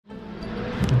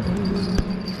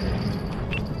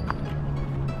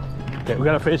Okay, we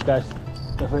got a fish, guys.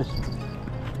 Got a fish.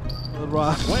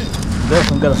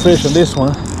 Definitely got a fish on this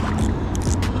one. I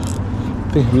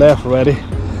think he left already.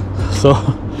 So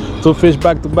 2 fish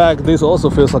back to back. This also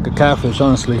feels like a catfish,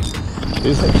 honestly.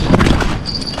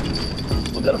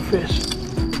 We got a fish.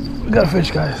 We got a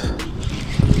fish, guys.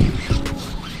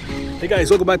 Hey guys,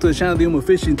 welcome back to the channel djmo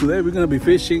Fishing. Today we're gonna be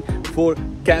fishing for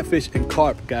catfish and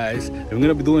carp, guys. And we're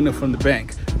gonna be doing it from the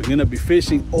bank. We're gonna be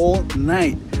fishing all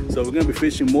night. So we're gonna be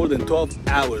fishing more than 12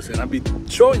 hours. And I'll be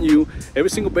showing you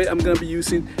every single bait I'm gonna be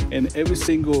using and every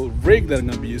single rig that I'm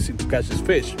gonna be using to catch this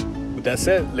fish. With that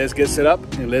said, let's get set up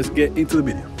and let's get into the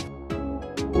video.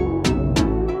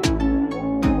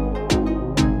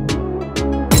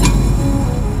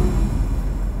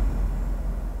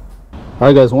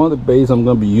 Alright guys, one of the baits I'm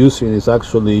going to be using is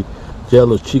actually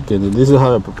jello chicken, and this is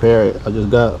how I prepare it. I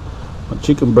just got my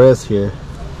chicken breast here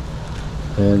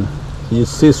and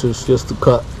use scissors just to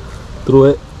cut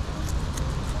through it.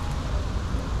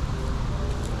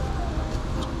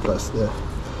 That's there.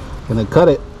 And I cut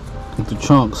it into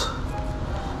chunks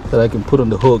that I can put on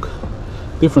the hook.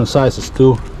 Different sizes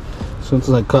too.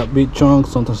 Sometimes I cut big chunks,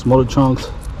 sometimes smaller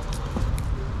chunks.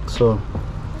 So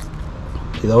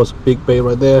see, that was a big bait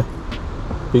right there.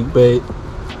 Big bait,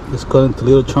 just cut into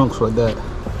little chunks like that.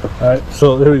 Alright,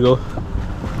 so there we go.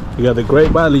 We got the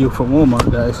great value from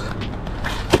Walmart, guys.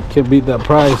 Can't beat that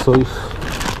price. So he's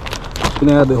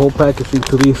gonna add the whole package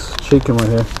into this chicken right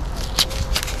here.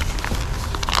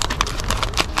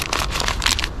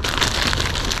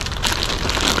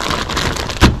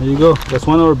 There you go. That's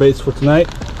one of our baits for tonight.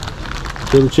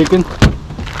 Little chicken.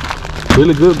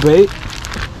 Really good bait.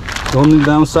 The only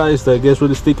downside is that it gets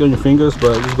really sticky on your fingers,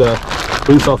 but you just gotta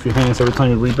rinse off your hands every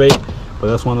time you rebait. But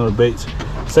that's one of the baits.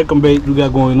 Second bait we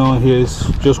got going on here is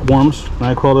just worms,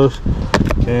 night crawlers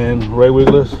and red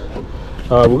wigglers.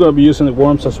 We're gonna be using the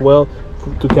worms as well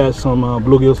to catch some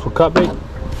bluegills for cut bait,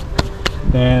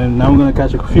 and now we're gonna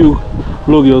catch a few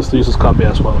bluegills to use as cut bait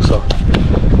as well. So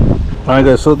all right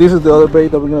guys, so this is the other bait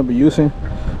that we're gonna be using.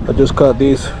 I just caught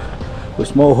this with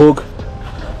small hook,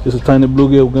 just a tiny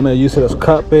bluegill. We're gonna use it as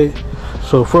cut bait.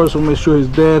 So first we'll make sure he's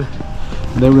dead,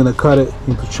 and then we're gonna cut it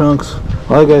into chunks.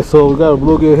 Alright guys, so we got a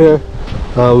bluegill here.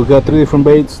 We got 3 different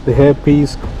baits: the head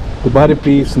piece, the body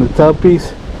piece, and the tail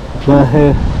piece. Go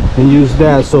ahead and use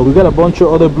that. So we got a bunch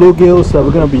of other bluegills that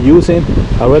we're gonna be using.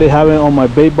 I already have it on my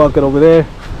bait bucket over there.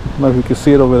 I don't know if you can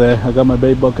see it over there. I got my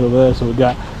bait bucket over there, so we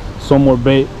got some more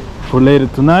bait for later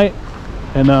tonight.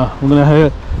 And we're gonna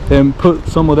head and put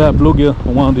some of that bluegill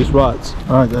on one of these rods.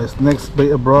 Alright guys, next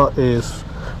bait I brought is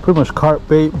pretty much carp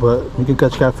bait, but you can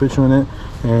catch catfish on it,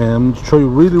 and I'm gonna show you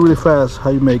really fast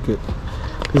how you make it.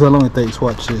 This is how long it takes.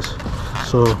 Watch this.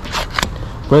 So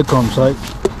breadcrumbs, right?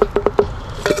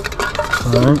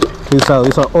 All right, these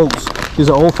are oats. These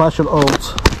are old-fashioned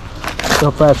oats. That's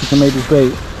how fast you can make this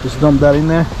bait. Just dump that in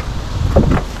there.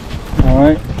 All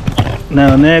right,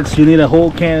 now next you need a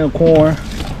whole can of corn.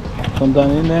 Dump that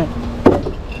in there.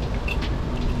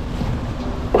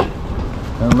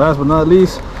 And last but not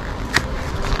least,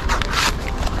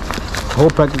 whole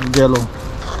package of jello.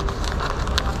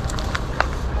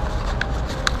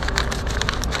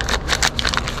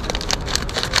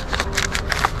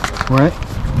 Right,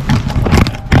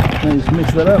 now just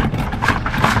mix that up.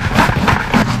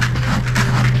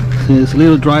 See, it's a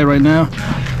little dry right now,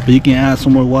 but you can add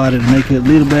some more water to make it a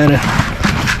little better.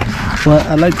 But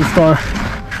I like to start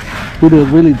with it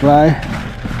really dry,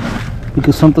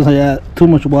 because sometimes I add too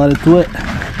much water to it.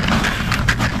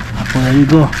 Well, there you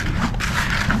go.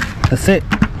 That's it.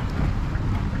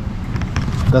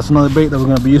 That's another bait that we're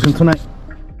going to be using tonight.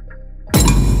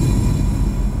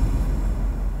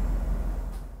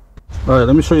 Alright,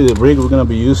 let me show you the rig we're going to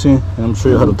be using, and I'm show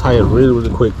you how to tie it really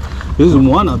quick. This is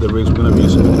one of the rigs we're going to be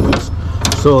using anyways.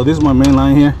 So this is my main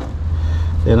line here,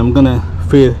 and I'm going to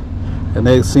feed an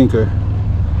egg sinker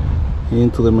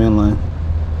into the main line.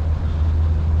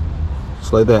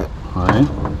 Just like that. Alright.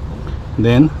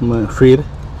 Then I'm going to feed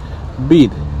a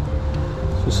bead.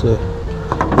 Just a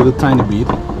little tiny bead.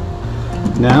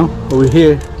 Now over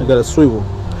here I got a swivel,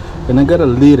 and I got a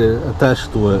leader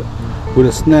attached to it with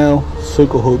a snell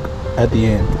circle hook at the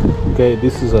end. Okay,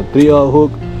 this is a 3/0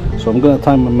 hook, so I'm gonna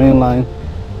tie my main line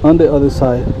on the other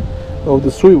side of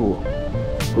the swivel.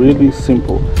 Really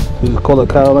simple. This is called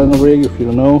a Carolina rig, if you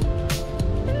don't know.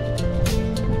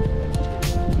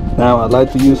 Now I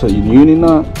like to use a uni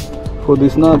knot for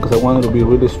this knot because I want it to be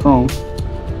really strong.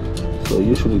 So I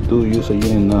usually do use a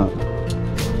uni knot.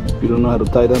 If you don't know how to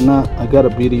tie that knot, I got a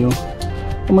video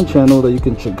on my channel that you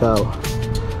can check out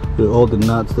with all the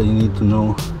knots that you need to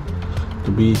know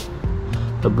to be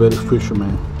a British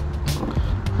fisherman.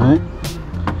 Alright,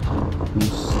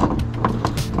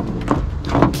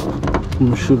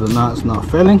 make sure the knot's not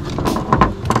failing.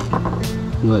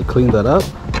 I'm gonna clean that up.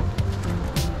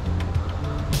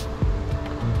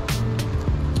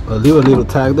 I'll leave a little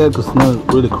tag there because it's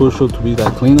not really crucial to be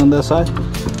that clean on that side.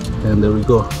 And there we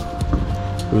go.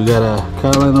 We got a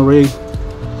Carolina rig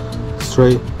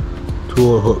straight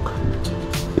to a hook.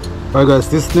 Alright guys,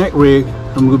 this neck rig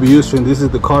I'm gonna be using, this is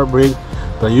the carp rig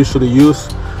that I usually use.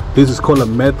 This is called a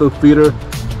method feeder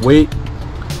weight.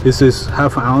 This is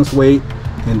 ½ ounce weight,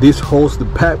 and this holds the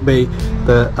pack bait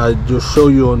that I just showed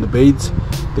you on the baits,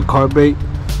 the carp bait.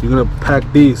 You're gonna pack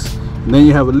these, and then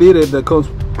you have a leader that comes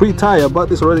pre-tied. I bought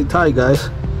this already tied, guys,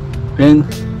 and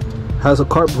has a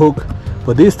carp hook,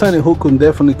 but this tiny hook can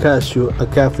definitely catch you a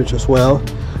catfish as well.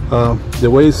 The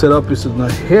way it's set up is in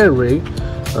a hair rig.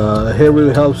 A hair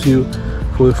rig helps you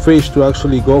for the fish to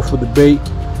actually go for the bait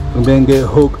and then get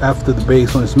hooked after the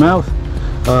bait's on its mouth.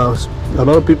 A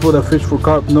lot of people that fish for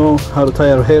carp know how to tie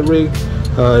a hair rig.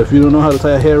 If you don't know how to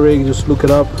tie a hair rig, just look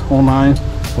it up online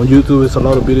on YouTube. There's a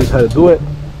lot of videos how to do it.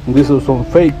 And this is some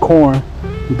fake corn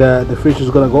that the fish is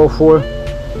gonna go for.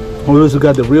 We also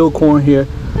got the real corn here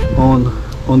on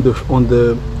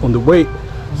the weight.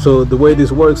 So the way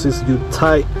this works is you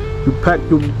pack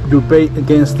your bait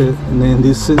against it, and then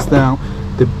this sits down,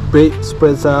 the bait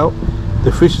spreads out,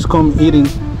 the fish is come eating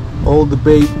all the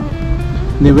bait,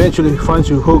 and eventually finds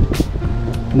your hook,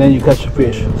 and then you catch a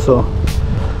fish. So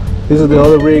this is the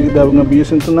other rig that we're gonna be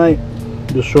using tonight.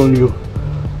 Just showing you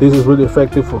this is really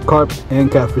effective for carp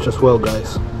and catfish as well,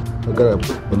 guys. I got a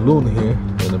balloon here,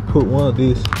 and I put one of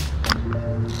these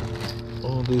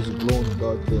glow in the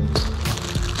dark things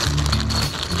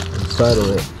inside of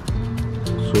it.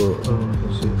 So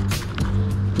let's see,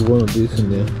 put one of these in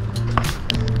there,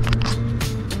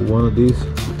 put one of these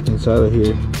inside of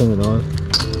here, turn it on.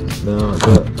 Now I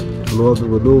got blow up the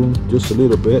balloon just a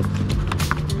little bit,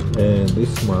 and this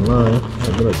is my line.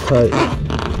 I'm gonna tie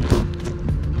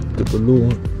the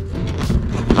balloon.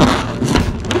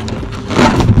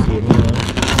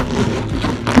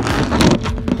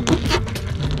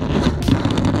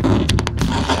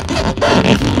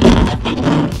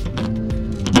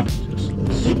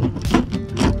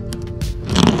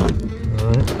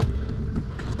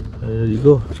 There you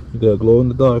go. You got a glow in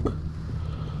the dark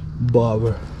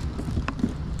bobber.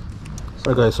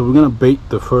 Alright guys, so we're gonna bait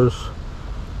the first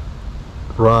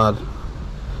rod,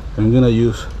 and we're gonna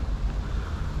use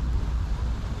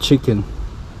chicken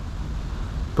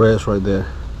breast right there.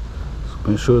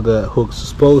 So make sure that hook's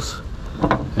exposed,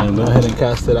 and go ahead and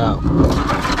cast it out.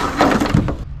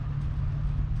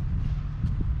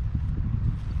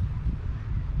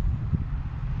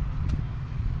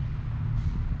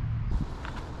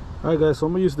 Alright guys, so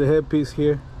I'm gonna use the headpiece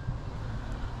here.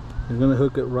 I'm gonna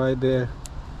hook it right there.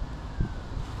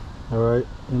 Alright,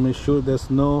 and make sure there's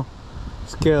no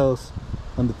scales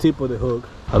on the tip of the hook.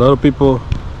 A lot of people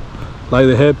like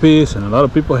the headpiece, and a lot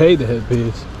of people hate the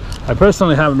headpiece. I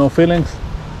personally have no feelings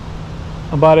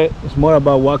about it. It's more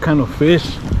about what kind of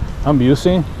fish I'm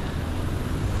using.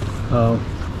 But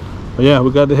yeah,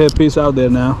 we got the headpiece out there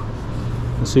now.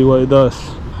 Let's see what it does.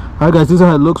 Alright guys, this is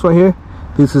how it looks right here.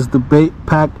 This is the bait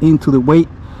packed into the weight,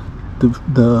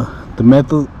 the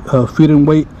method feeding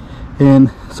weight.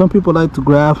 And some people like to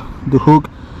grab the hook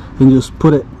and just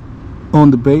put it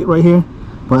on the bait right here,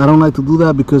 but I don't like to do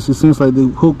that because it seems like the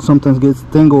hook sometimes gets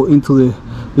tangled into the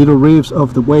little ribs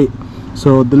of the weight.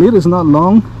 So the lead is not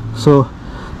long, so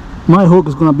my hook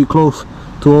is gonna be close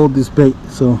to all this bait,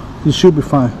 so it should be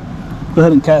fine. Go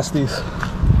ahead and cast these.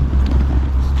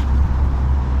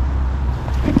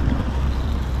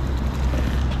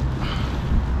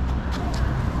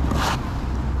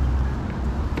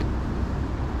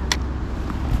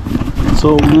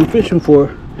 So when I'm fishing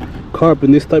for carp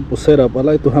in this type of setup, I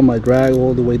like to have my drag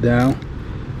all the way down,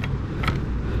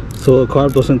 so a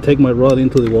carp doesn't take my rod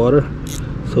into the water.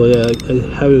 So yeah, I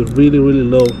have it really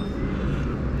low,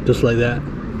 just like that.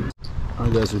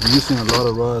 Alright guys, if you're using a lot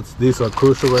of rods, these are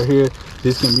crucial right here.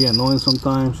 This can be annoying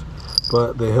sometimes,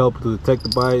 but they help to detect the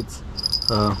bites.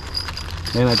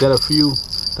 And I got a few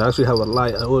that actually have a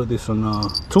light. I ordered this on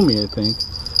Tumi, I think.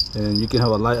 And you can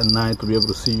have a light at night to be able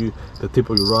to see the tip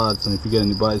of your rods and if you get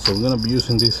any bites. So we're gonna be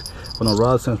using this on a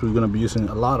rod, since we're gonna be using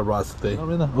a lot of rods today.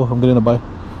 Oh, I'm getting a bite.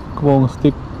 Come on,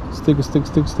 stick.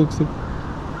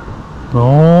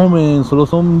 No man, solo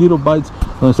son little bites.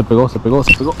 No, se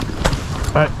pegó.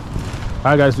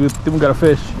 Alright guys, we think we got a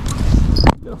fish.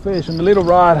 Got a fish on the little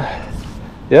rod.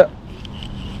 Yep.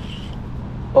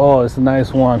 Oh, it's a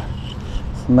nice one.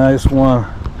 It's a nice one.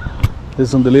 This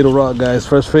is on the little rod, guys.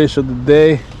 First fish of the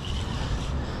day.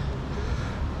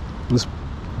 It's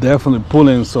definitely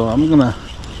pulling, so I'm gonna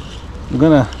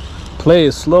play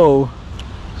it slow.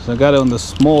 So I got it on the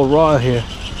small rod here,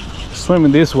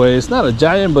 swimming this way. It's not a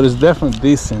giant, but it's definitely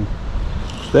decent.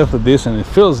 Definitely decent. It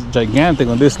feels gigantic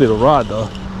on this little rod though.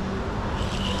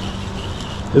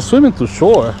 It's swimming to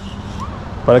shore,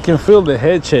 but I can feel the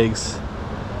head shakes.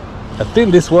 I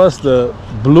think this was the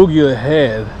bluegill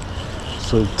head.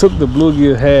 So it took the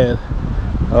bluegill head.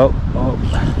 Oh,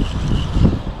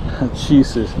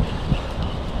 Jesus.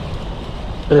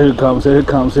 Here it comes, here it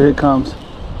comes, here it comes.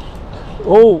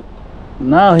 Oh,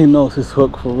 now he knows his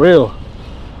hook for real.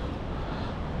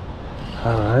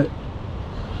 Alright.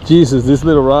 Jesus, this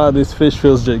little rod, this fish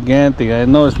feels gigantic. I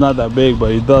know it's not that big,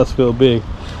 but it does feel big.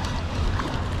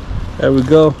 There we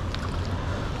go.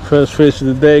 First fish of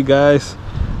the day, guys.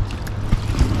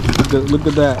 Look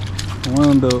at that. One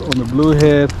on the blue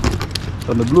head.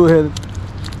 On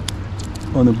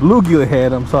the bluegill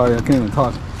head. I'm sorry, I can't even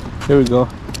talk. Here we go.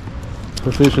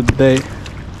 First fish of the day.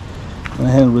 Go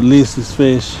ahead and release this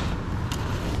fish.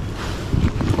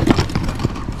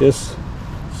 It's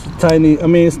tiny. I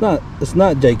mean, it's not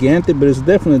gigantic, but it's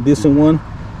definitely a decent one.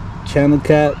 Channel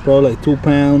cat, probably like 2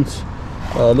 pounds.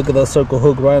 Look at that circle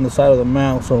hook right on the side of the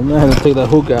mouth. So I'm gonna have to take that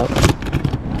hook out.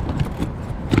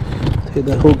 Take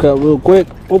that hook out real quick.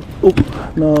 Oop, oop.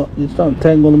 No, you're starting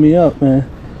tangling me up, man.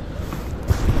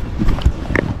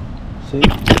 See?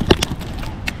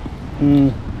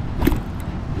 The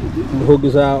hook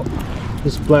is out. He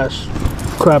splashed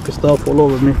crappy stuff all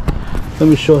over me. Let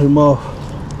me show him off.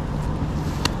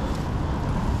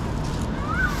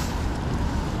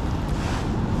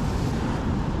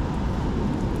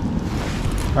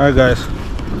 Alright guys,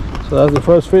 so that's the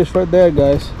first fish right there,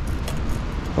 guys,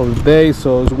 of the day.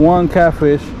 So it's one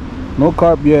catfish, no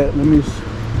carp yet. Let me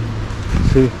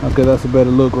see. Okay, that's a better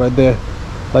look right there.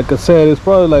 Like I said, it's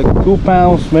probably like 2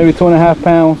 pounds, maybe 2.5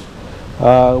 pounds.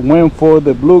 Went for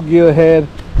the bluegill head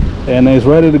and it's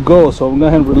ready to go. So I'm gonna go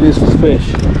ahead and release this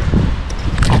fish.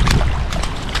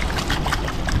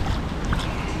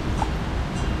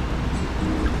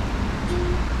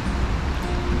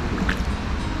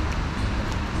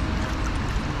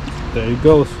 There he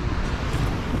goes.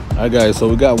 Alright guys, so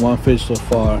we got one fish so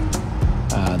far.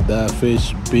 That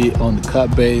fish bit on the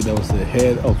cut bait. That was the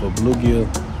head of a bluegill.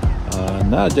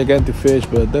 Not a gigantic fish,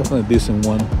 but definitely a decent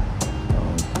one.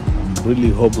 I'm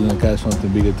really hoping to catch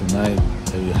something bigger tonight.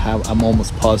 I'm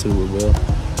almost positive we will.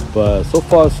 But so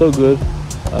far so good.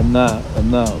 I'm not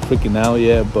freaking out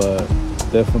yet, but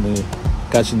definitely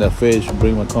catching that fish will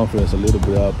bring my confidence a little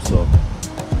bit up. So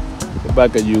get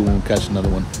back at you when we catch another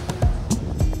one.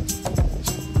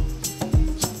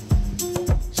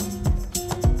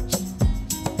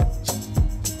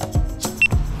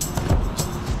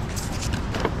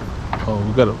 Oh,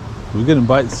 we're getting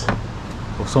bites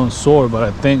of some sort, but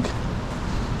I think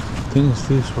it's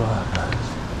this rod, guys.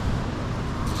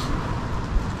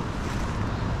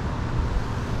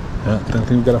 Yeah, I think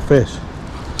we got a fish.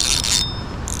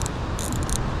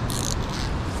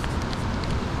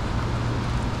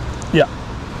 Yeah,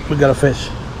 we got a fish.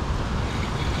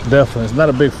 Definitely, it's not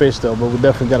a big fish though, but we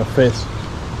definitely got a fish.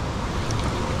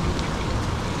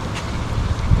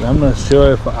 And I'm not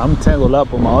sure if I'm tangled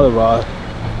up on my other rod.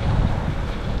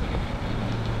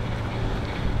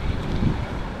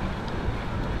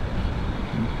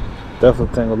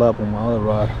 Definitely tangled up on my other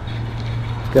rod.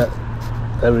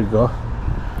 There we go.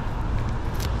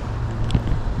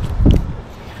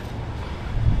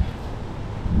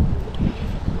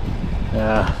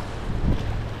 Yeah,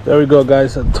 there we go,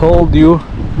 guys. I told you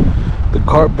the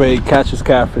carp bait catches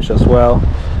catfish as well.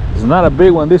 It's not a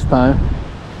big one this time,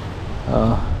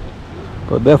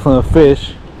 but definitely a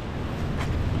fish.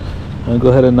 I'll go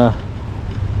ahead and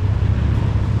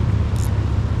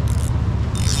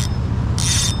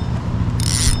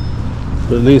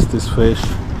release this fish.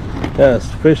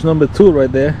 Yes, fish number 2 right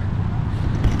there.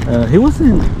 He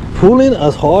wasn't pulling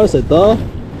as hard as I thought.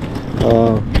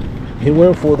 He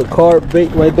went for the carp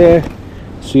bait right there.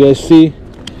 So you guys see,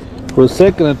 for a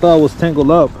second I thought I was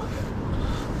tangled up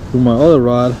with my other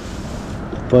rod,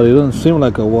 but it doesn't seem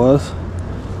like I was.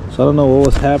 So I don't know what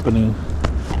was happening,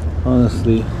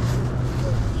 honestly.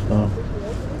 So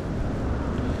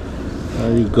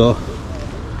there you go.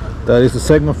 That is the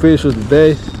second fish of the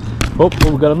day. Oh,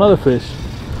 we got another fish.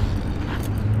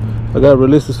 I gotta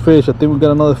release this fish. I think we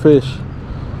got another fish.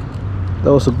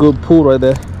 That was a good pull right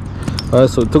there. Alright,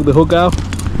 so took the hook out.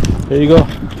 There you go.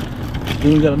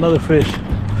 Then we got another fish.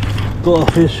 Go,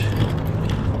 fish.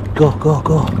 Go, go,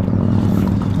 go.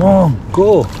 Come on,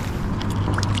 go.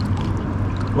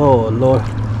 Oh, Lord.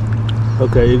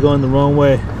 Okay, you're going the wrong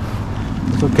way.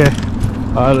 It's okay.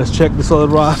 Alright, let's check this other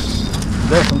rod.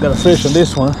 definitely got a fish on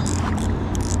this one.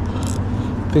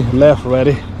 I think he left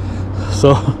already.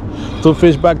 So 2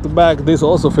 fish back to back. This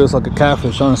also feels like a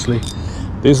catfish, honestly.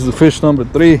 This is the fish number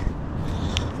 3.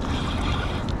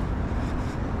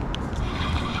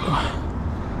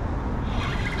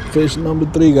 Fish number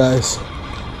 3, guys.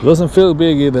 It doesn't feel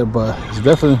big either, but it's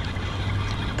definitely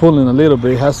pulling a little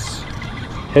bit. It has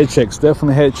head shakes,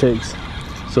 definitely head shakes.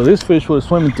 So this fish was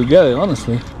swimming together,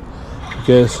 honestly,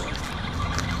 because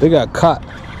they got caught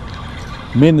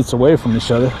minutes away from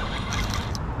each other.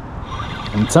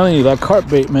 I'm telling you, that carp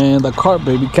bait, man, that carp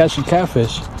bait be catching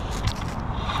catfish.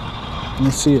 Let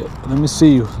me see it. Let me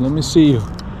see you. Let me see you.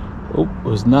 Oh,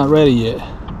 it's not ready yet.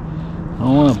 I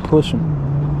don't want to push him.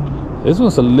 This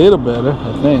one's a little better,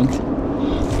 I think.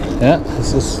 Yeah,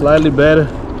 this is slightly better.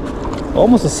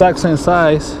 Almost the exact same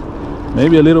size.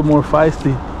 Maybe a little more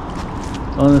feisty,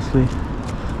 honestly.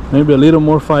 Maybe a little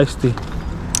more feisty.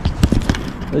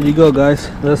 There you go, guys.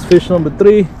 That's fish number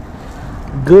 3.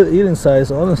 Good eating size,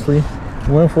 honestly.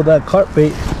 Went for that carp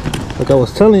bait. Like I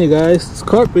was telling you guys, it's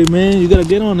carp bait, man. You gotta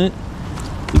get on it.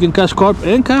 You can catch carp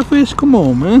and catfish. Come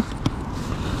on, man.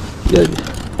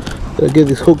 Gotta get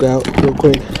this hook out real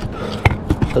quick.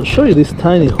 I'll show you this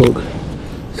tiny hook.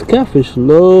 This catfish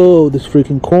love this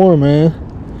freaking corn, man.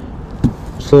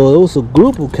 So it was a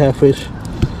group of catfish.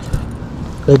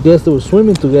 I guess they were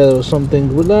swimming together or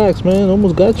something. Relax, man.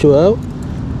 Almost got you out.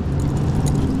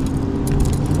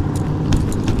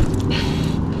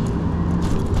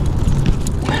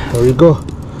 There you go.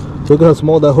 Look how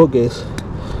small that hook is.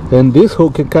 And this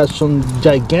hook can catch some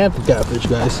gigantic catfish,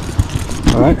 guys.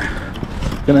 Alright.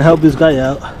 Gonna help this guy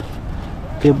out.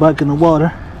 Get back in the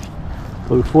water.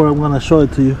 But before I'm gonna show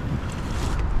it to you.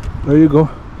 There you go.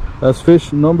 That's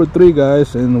fish number 3,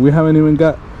 guys. And we haven't even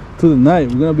got to the night.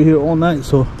 We're gonna be here all night.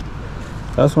 So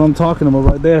that's what I'm talking about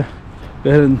right there. Go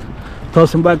ahead and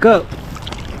toss him back up.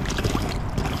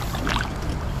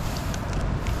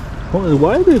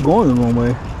 Why are they going the wrong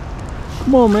way?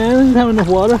 Come on, man. You have enough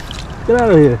water. Get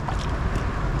out of here.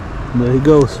 And there he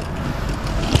goes.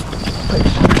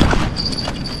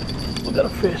 We got a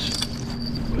fish.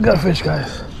 We got a fish,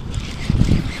 guys.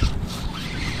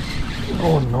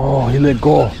 Oh no, he let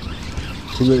go.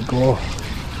 He let go.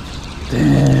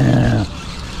 Damn.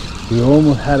 We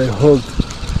almost had it hooked.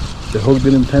 The hook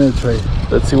didn't penetrate.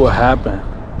 Let's see what happened.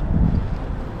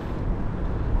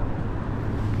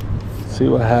 See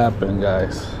what happened,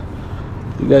 guys.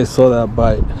 You guys saw that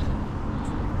bite.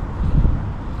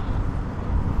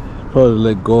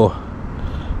 Probably let go.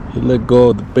 He let go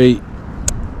of the bait.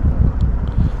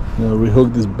 You know,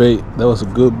 rehook this bait. That was a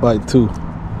good bite too.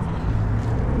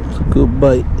 It's a good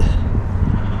bite.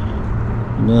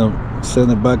 I'm gonna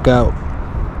send it back out.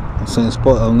 The same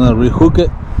spot. I'm gonna rehook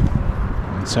it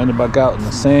and send it back out in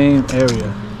the same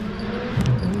area.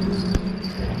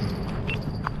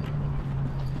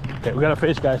 Okay, we got a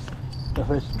fish, guys. Got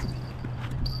a fish.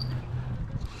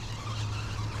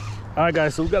 Alright,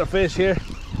 guys, so we got a fish here.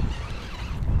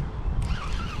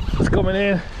 It's coming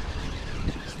in.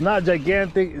 It's not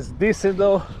gigantic, it's decent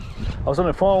though. I was on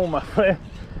the phone with my friend.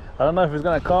 I don't know if he's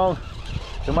gonna come.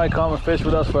 He might come and fish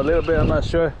with us for a little bit, I'm not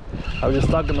sure. I was just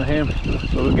talking to him.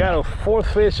 But we got a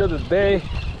 4th fish of the day.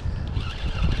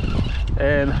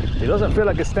 And it doesn't feel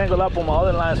like it's tangled up on my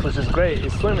other lines, which is great.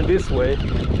 It's swimming this way.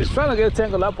 It's trying to get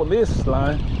tangled up on this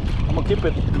line. I'm gonna keep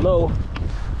it low.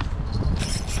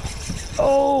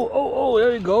 Oh,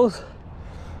 there he goes.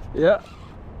 Yeah,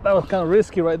 that was kind of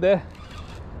risky right there.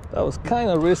 That was kind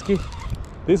of risky.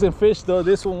 Decent fish though.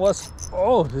 This one was,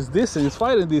 oh, it's decent. It's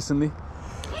fighting decently.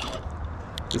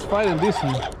 It's fighting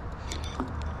decently.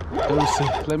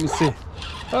 Let me see.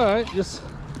 All right, just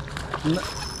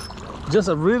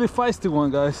a really feisty one,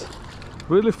 guys.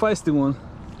 Really feisty one.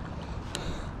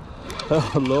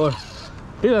 Oh Lord.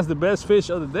 He has the best fish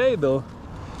of the day though.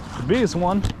 The biggest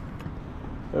one.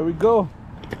 There we go.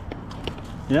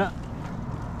 Yeah,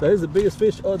 that is the biggest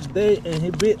fish of the day, and he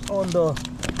bit on the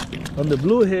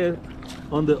blue head,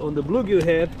 on the bluegill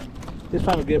head. He's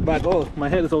trying to get back. Oh, my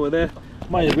head is over there.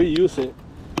 Might reuse it.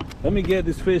 Let me get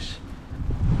this fish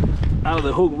out of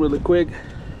the hook really quick.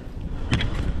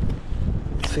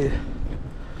 Let's see.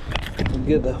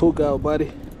 Get the hook out,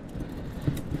 buddy.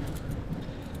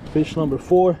 Fish number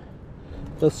 4.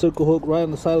 That circle hook right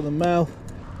on the side of the mouth.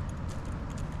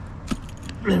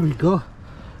 There we go.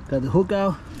 Got the hook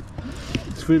out.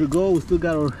 It's free to go. We still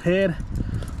got our head,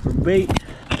 our bait.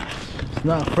 It's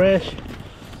not fresh,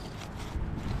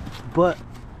 but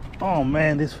oh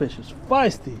man, this fish is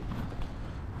feisty.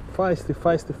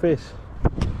 Feisty fish.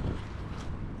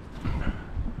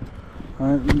 All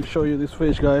right, let me show you this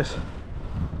fish, guys.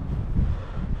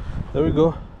 There we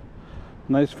go.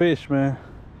 Nice fish, man.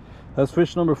 That's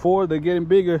fish number 4. They're getting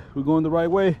bigger. We're going the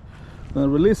right way. I'm gonna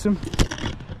release him.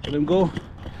 Let him go.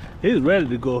 He's ready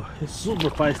to go. He's super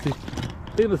feisty.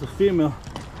 I think it's a female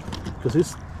because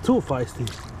he's too feisty.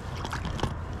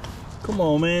 Come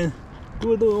on, man. You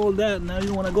were doing all that. Now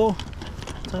you want to go?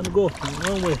 Time to go.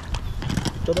 One way.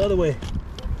 Go the other way.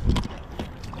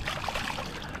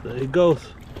 There he goes.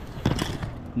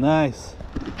 Nice.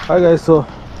 Alright, guys. So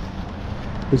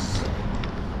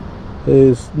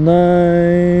it's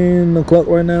 9 o'clock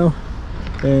right now,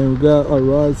 and we got our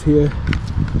rods here.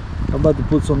 I'm about to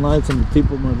put some lights on the tip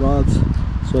of my rods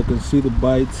so I can see the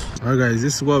bites. Alright, guys,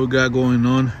 this is what we got going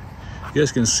on. You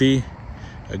guys can see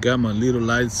I got my little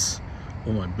lights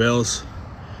on my bells.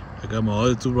 I got my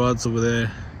other 2 rods over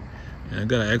there, and I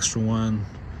got an extra one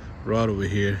rod over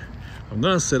here. I'm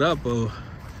gonna set up a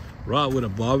rod with a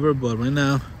bobber, but right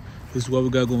now this is what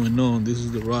we got going on. This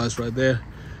is the rods right there,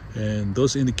 and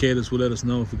those indicators will let us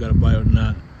know if we got a bite or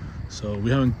not. So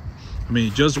we haven't, I mean,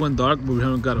 it just went dark, but we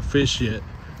haven't got a fish yet.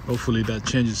 Hopefully that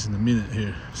changes in a minute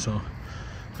here. So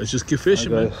let's just keep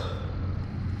fishing, man.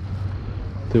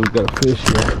 I think we got a fish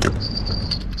here.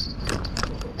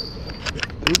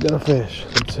 We got a fish.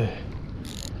 Let's see.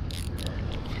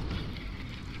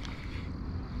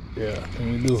 Yeah, I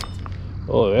think we do.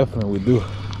 Oh, definitely we do.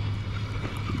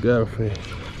 We got a fish.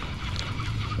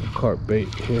 Some carp bait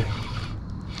here.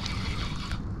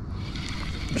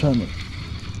 I'm trying to.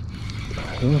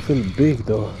 It don't feel big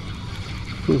though.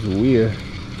 It feels weird.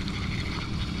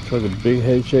 It's like a big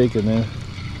head shake and then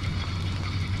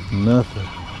nothing.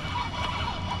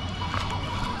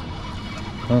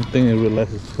 I don't think it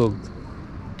realizes it's hooked.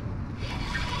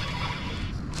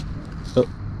 Oh,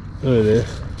 there it is.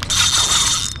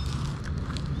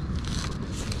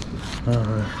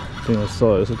 Alright, I think I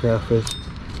saw it. It's a catfish.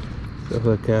 That's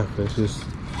a catfish. This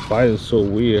bite is so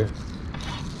weird.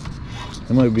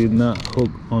 It might be not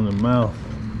hooked on the mouth.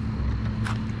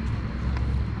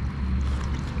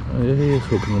 Oh, yeah, he is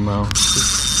hooked in the mouth.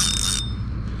 It's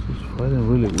fighting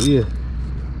really weird.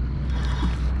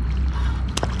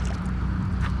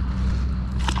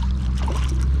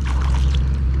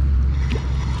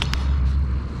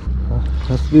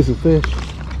 That's this a fish.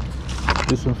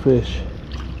 This one fish.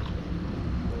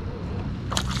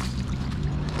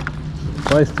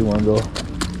 Feisty one though.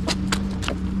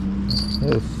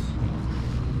 It's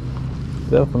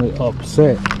definitely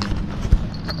upset.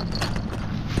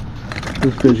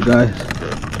 This fish, guys.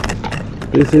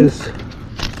 This is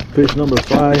fish number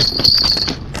 5.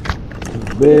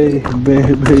 Very,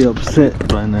 very, very upset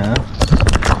right now.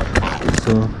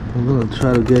 So I'm gonna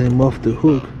try to get him off the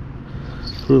hook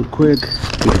real quick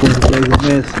before he does a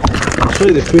mess. I'll show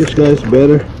you the fish, guys,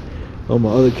 better on my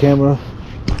other camera.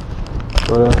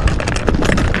 But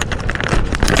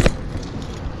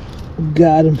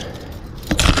got him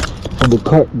on the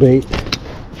carp bait.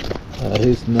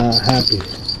 He's not happy.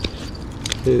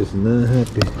 He's not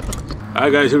happy.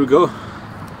 Alright, guys, here we go.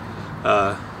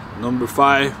 Number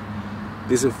 5.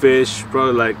 Decent fish,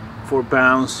 probably like 4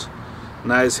 pounds.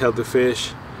 Nice, healthy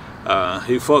fish.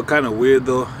 He felt kind of weird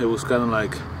though. It was kind of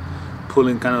like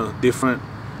pulling kind of different.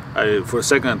 For a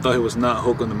second I thought he was not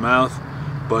hooked on the mouth,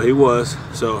 but he was.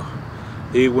 So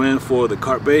he went for the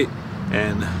carp bait,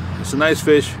 and it's a nice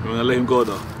fish. We're gonna let him go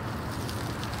though.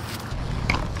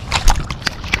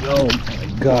 Oh my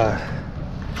God,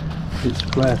 he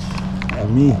splashed at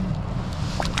me.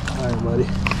 Alright, buddy.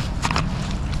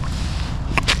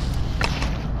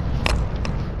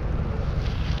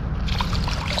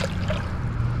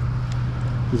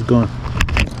 He's gone.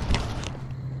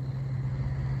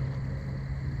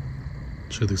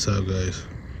 Check this out, guys.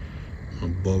 My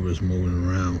bobber's moving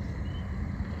around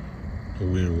a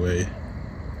weird way.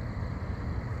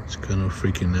 It's kind of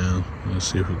freaking out. Let's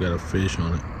see if we got a fish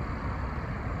on it.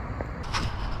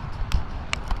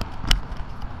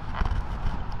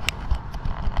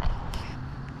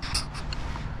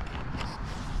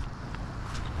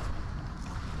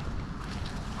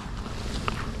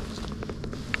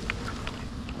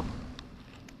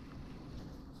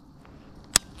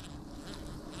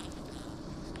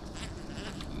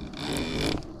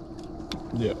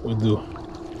 Yeah, we do.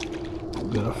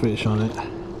 We got a fish on it.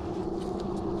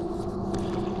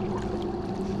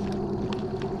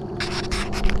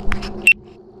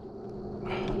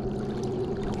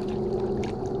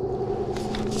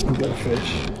 We got a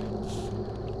fish.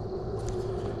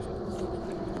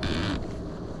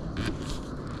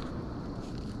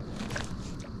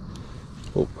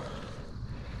 Oh.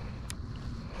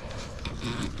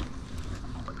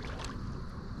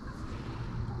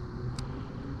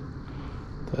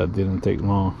 That didn't take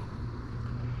long.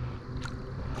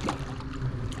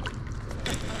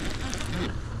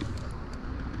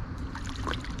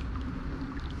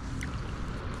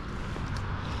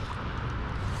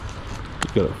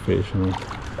 Just got a fish, man.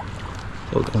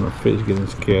 What kind of fish getting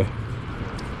scared?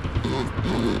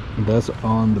 That's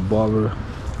on the bobber.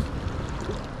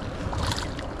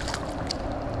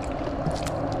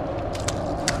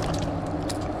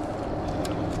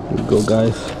 Here we go,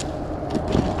 guys.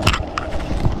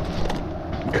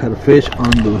 Got a fish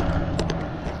on the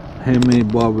handmade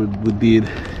bobber we did.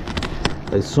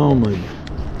 I saw my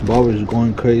bobbers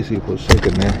going crazy for a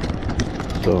second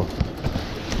there, so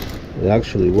it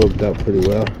actually worked out pretty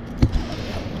well,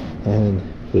 and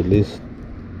released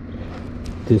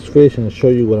this fish, and I'll show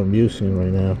you what I'm using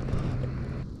right now.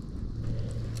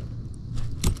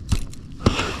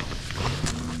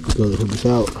 Go hook this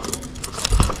out.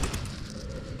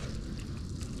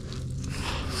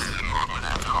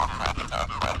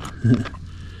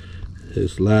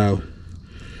 It's loud.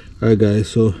 Alright guys,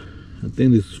 so I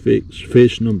think this is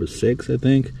fish number 6, I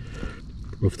think,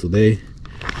 of today.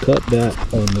 Cut that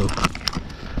on the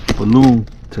balloon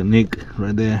technique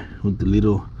right there with the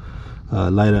little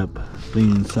light up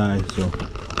thing inside. So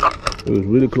it was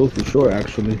really close to shore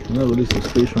actually. I'm gonna release this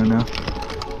fish right now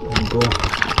and go back.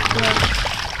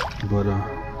 But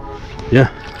yeah,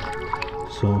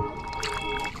 so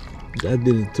that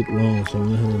didn't take long, so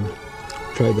I'm gonna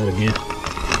try that again.